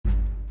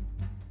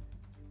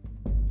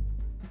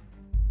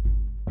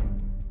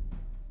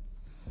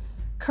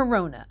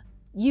Corona.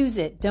 Use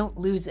it, don't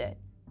lose it.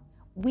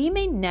 We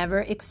may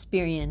never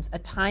experience a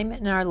time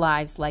in our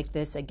lives like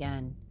this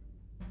again.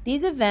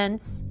 These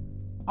events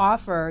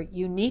offer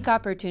unique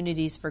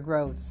opportunities for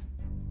growth.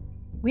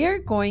 We are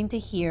going to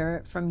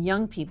hear from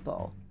young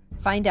people,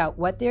 find out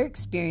what they're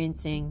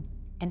experiencing,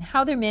 and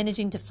how they're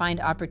managing to find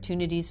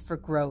opportunities for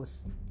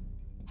growth.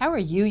 How are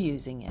you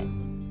using it?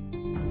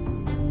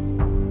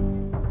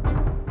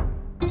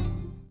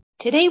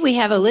 Today we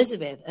have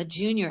Elizabeth, a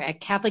junior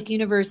at Catholic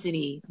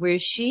University, where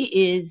she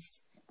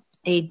is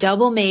a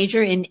double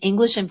major in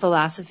English and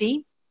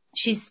philosophy.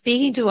 She's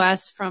speaking to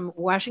us from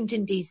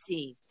Washington,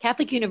 D.C.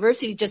 Catholic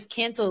University just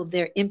canceled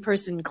their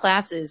in-person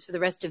classes for the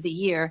rest of the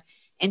year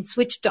and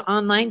switched to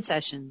online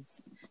sessions.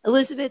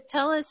 Elizabeth,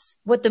 tell us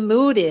what the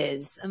mood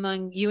is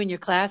among you and your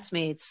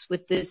classmates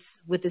with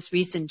this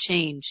recent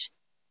change.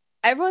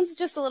 Everyone's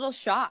just a little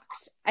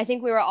shocked. I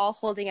think we were all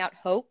holding out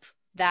hope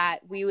that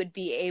we would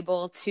be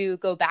able to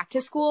go back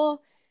to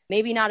school,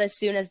 maybe not as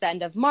soon as the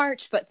end of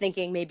March, but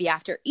thinking maybe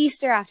after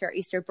our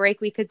Easter break,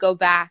 we could go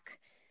back.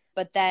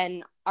 But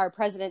then our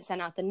president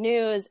sent out the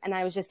news, and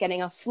I was just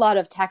getting a flood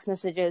of text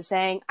messages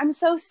saying, I'm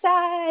so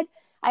sad.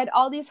 I had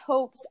all these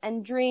hopes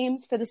and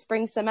dreams for the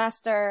spring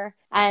semester,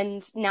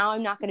 and now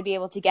I'm not going to be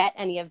able to get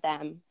any of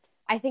them.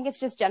 I think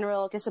it's just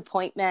general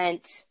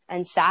disappointment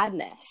and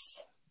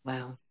sadness.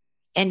 Wow.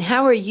 And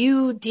how are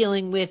you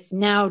dealing with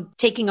now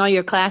taking all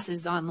your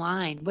classes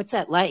online? What's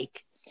that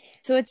like?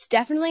 So it's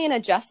definitely an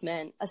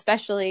adjustment,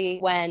 especially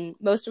when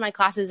most of my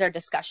classes are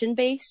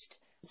discussion-based.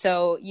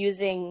 So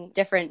using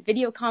different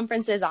video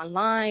conferences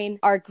online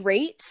are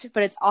great,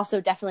 but it's also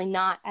definitely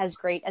not as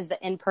great as the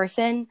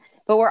in-person.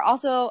 But we're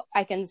also,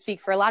 I can speak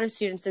for a lot of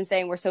students in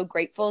saying we're so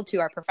grateful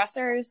to our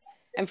professors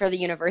and for the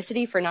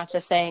university for not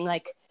just saying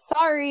like,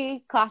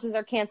 sorry, classes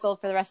are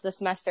canceled for the rest of the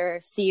semester,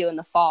 see you in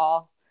the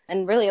fall,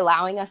 and really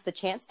allowing us the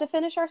chance to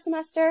finish our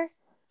semester.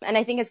 And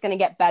I think it's going to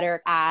get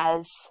better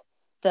as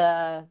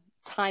the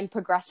time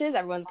progresses.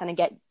 Everyone's going to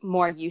get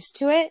more used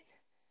to it.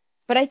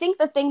 But I think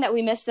the thing that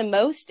we miss the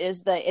most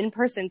is the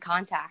in-person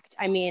contact.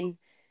 I mean,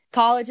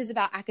 college is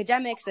about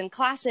academics and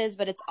classes,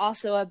 but it's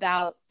also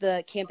about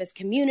the campus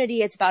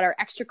community. It's about our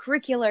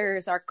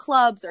extracurriculars, our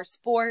clubs, our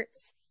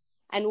sports.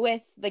 And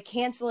with the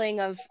canceling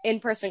of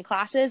in-person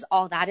classes,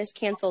 all that is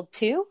canceled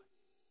too.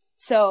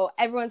 So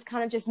everyone's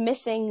kind of just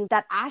missing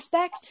that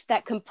aspect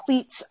that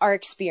completes our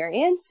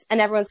experience. And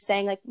everyone's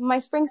saying like, my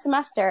spring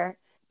semester.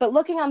 But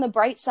looking on the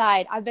bright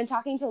side, I've been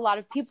talking to a lot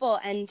of people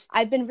and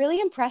I've been really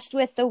impressed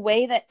with the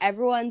way that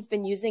everyone's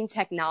been using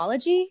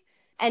technology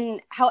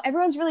and how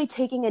everyone's really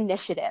taking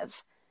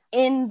initiative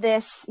in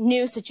this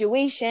new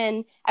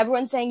situation.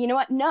 Everyone's saying, you know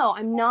what? No,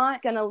 I'm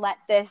not going to let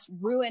this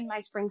ruin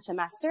my spring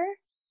semester.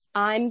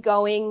 I'm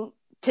going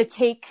to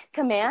take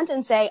command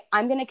and say,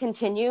 I'm going to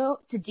continue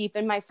to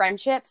deepen my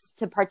friendship,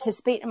 to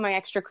participate in my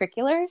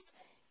extracurriculars,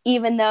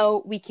 even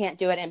though we can't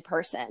do it in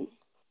person.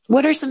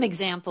 What are some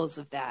examples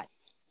of that?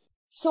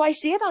 So I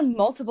see it on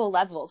multiple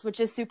levels, which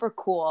is super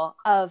cool,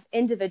 of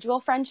individual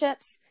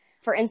friendships.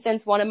 For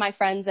instance, one of my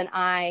friends and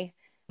I,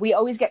 we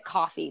always get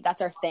coffee.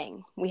 That's our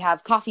thing. We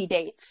have coffee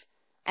dates.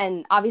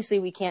 And obviously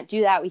we can't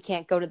do that. We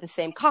can't go to the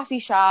same coffee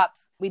shop.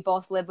 We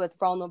both live with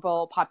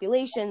vulnerable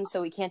populations,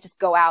 so we can't just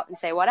go out and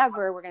say,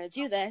 whatever, we're going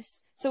to do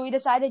this. So we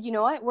decided, you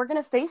know what, we're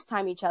going to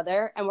FaceTime each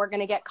other and we're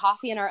going to get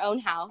coffee in our own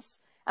house.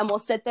 And we'll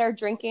sit there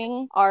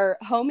drinking our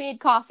homemade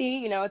coffee.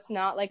 You know, it's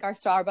not like our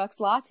Starbucks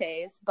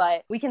lattes,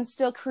 but we can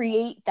still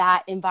create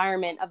that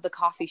environment of the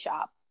coffee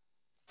shop.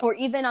 Or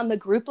even on the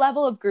group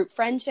level of group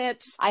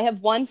friendships, I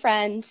have one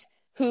friend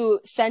who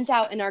sent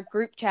out in our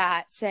group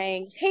chat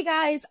saying, hey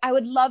guys, I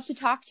would love to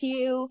talk to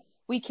you.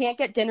 We can't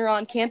get dinner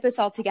on campus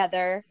all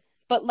together,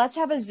 but let's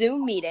have a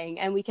Zoom meeting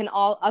and we can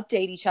all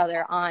update each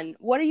other on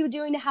what are you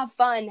doing to have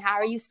fun? How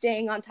are you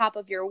staying on top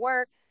of your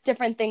work?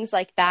 Different things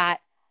like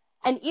that.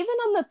 And even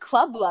on the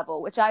club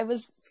level, which I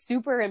was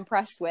super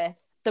impressed with,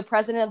 the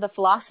president of the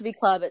philosophy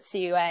club at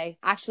CUA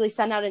actually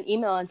sent out an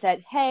email and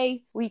said,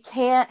 hey, we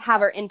can't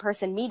have our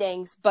in-person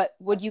meetings, but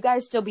would you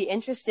guys still be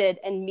interested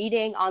in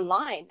meeting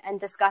online and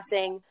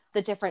discussing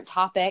the different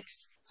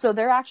topics? So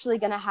they're actually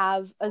going to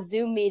have a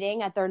Zoom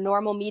meeting at their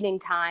normal meeting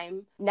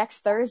time next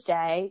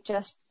Thursday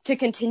just to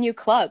continue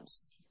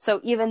clubs.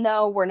 So even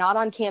though we're not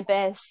on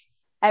campus,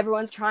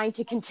 everyone's trying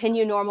to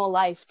continue normal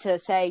life to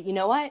say, you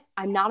know what,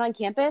 I'm not on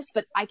campus,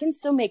 but I can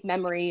still make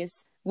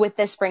memories with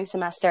this spring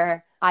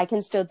semester. I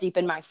can still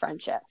deepen my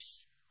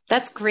friendships.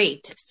 That's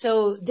great.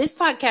 So this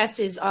podcast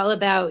is all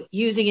about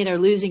using it or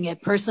losing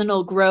it,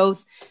 personal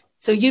growth.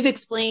 So you've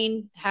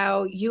explained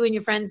how you and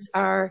your friends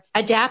are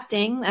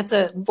adapting. That's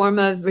a form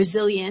of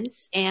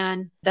resilience.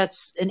 And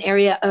that's an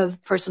area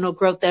of personal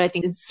growth that I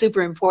think is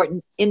super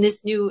important in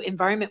this new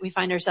environment we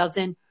find ourselves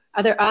in.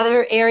 Are there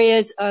other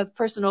areas of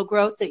personal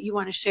growth that you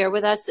want to share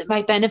with us that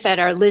might benefit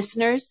our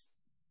listeners?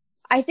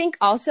 I think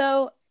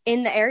also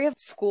in the area of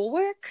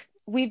schoolwork,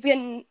 we've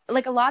been,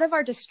 like, a lot of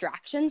our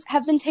distractions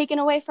have been taken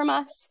away from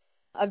us,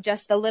 of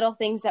just the little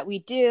things that we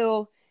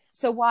do.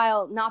 So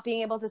while not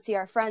being able to see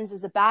our friends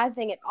is a bad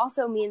thing, it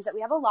also means that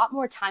we have a lot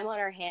more time on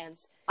our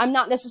hands. I'm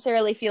not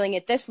necessarily feeling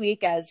it this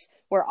week as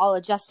we're all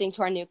adjusting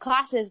to our new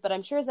classes, but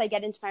I'm sure as I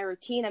get into my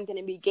routine, I'm going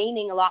to be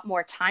gaining a lot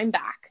more time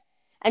back.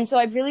 And so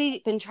I've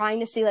really been trying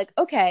to see like,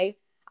 okay,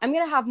 I'm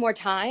going to have more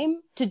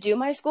time to do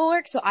my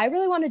schoolwork, so I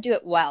really want to do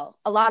it well.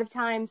 A lot of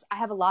times I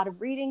have a lot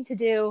of reading to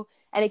do,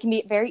 and it can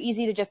be very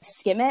easy to just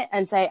skim it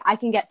and say, I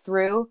can get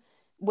through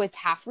with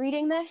half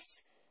reading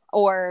this,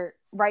 or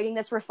writing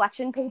this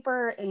reflection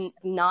paper and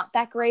not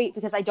that great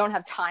because I don't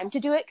have time to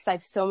do it because I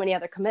have so many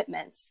other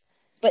commitments.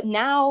 But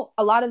now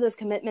a lot of those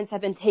commitments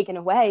have been taken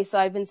away. So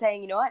I've been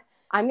saying, you know what,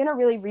 I'm going to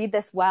really read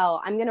this well.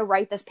 I'm going to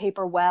write this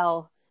paper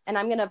well, and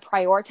I'm going to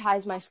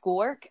prioritize my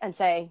schoolwork and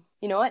say,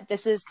 you know what,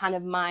 this is kind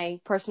of my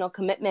personal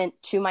commitment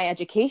to my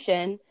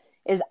education,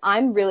 is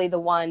I'm really the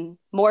one,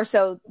 more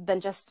so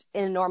than just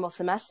in a normal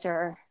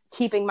semester,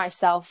 keeping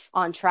myself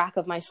on track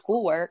of my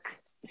schoolwork.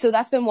 So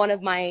that's been one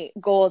of my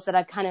goals that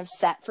I've kind of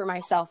set for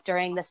myself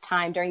during this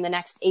time, during the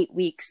next 8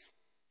 weeks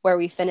where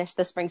we finish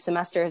the spring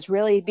semester, is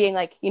really being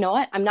like, you know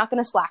what, I'm not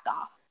going to slack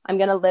off. I'm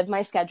going to live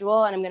my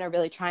schedule, and I'm going to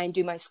really try and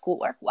do my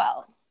schoolwork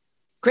well.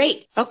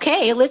 Great.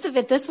 Okay,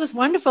 Elizabeth, this was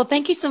wonderful.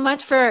 Thank you so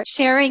much for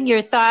sharing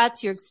your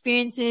thoughts, your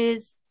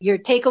experiences, your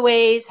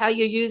takeaways, how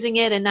you're using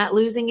it and not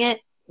losing it.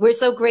 We're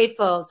so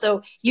grateful.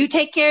 So you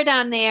take care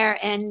down there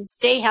and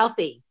stay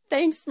healthy.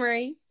 Thanks,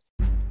 Marie.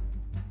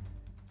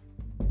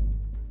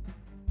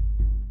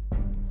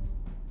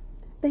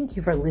 Thank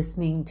you for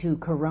listening to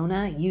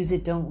Corona, Use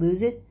It, Don't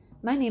Lose It.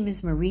 My name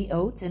is Marie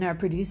Oates, and our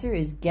producer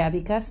is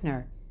Gabby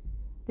Kussner.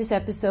 This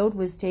episode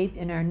was taped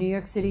in our New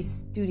York City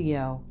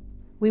studio.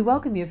 We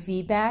welcome your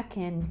feedback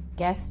and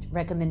guest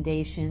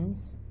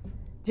recommendations.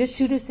 Just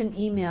shoot us an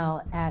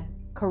email at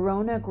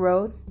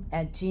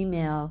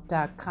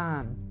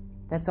coronagrowth@gmail.com.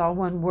 That's all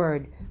one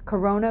word,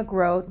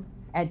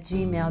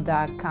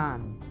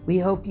 coronagrowth@gmail.com. We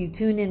hope you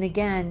tune in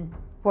again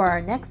for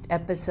our next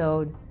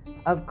episode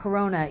of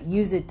Corona,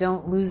 Use It,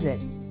 Don't Lose It.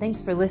 Thanks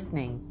for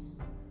listening.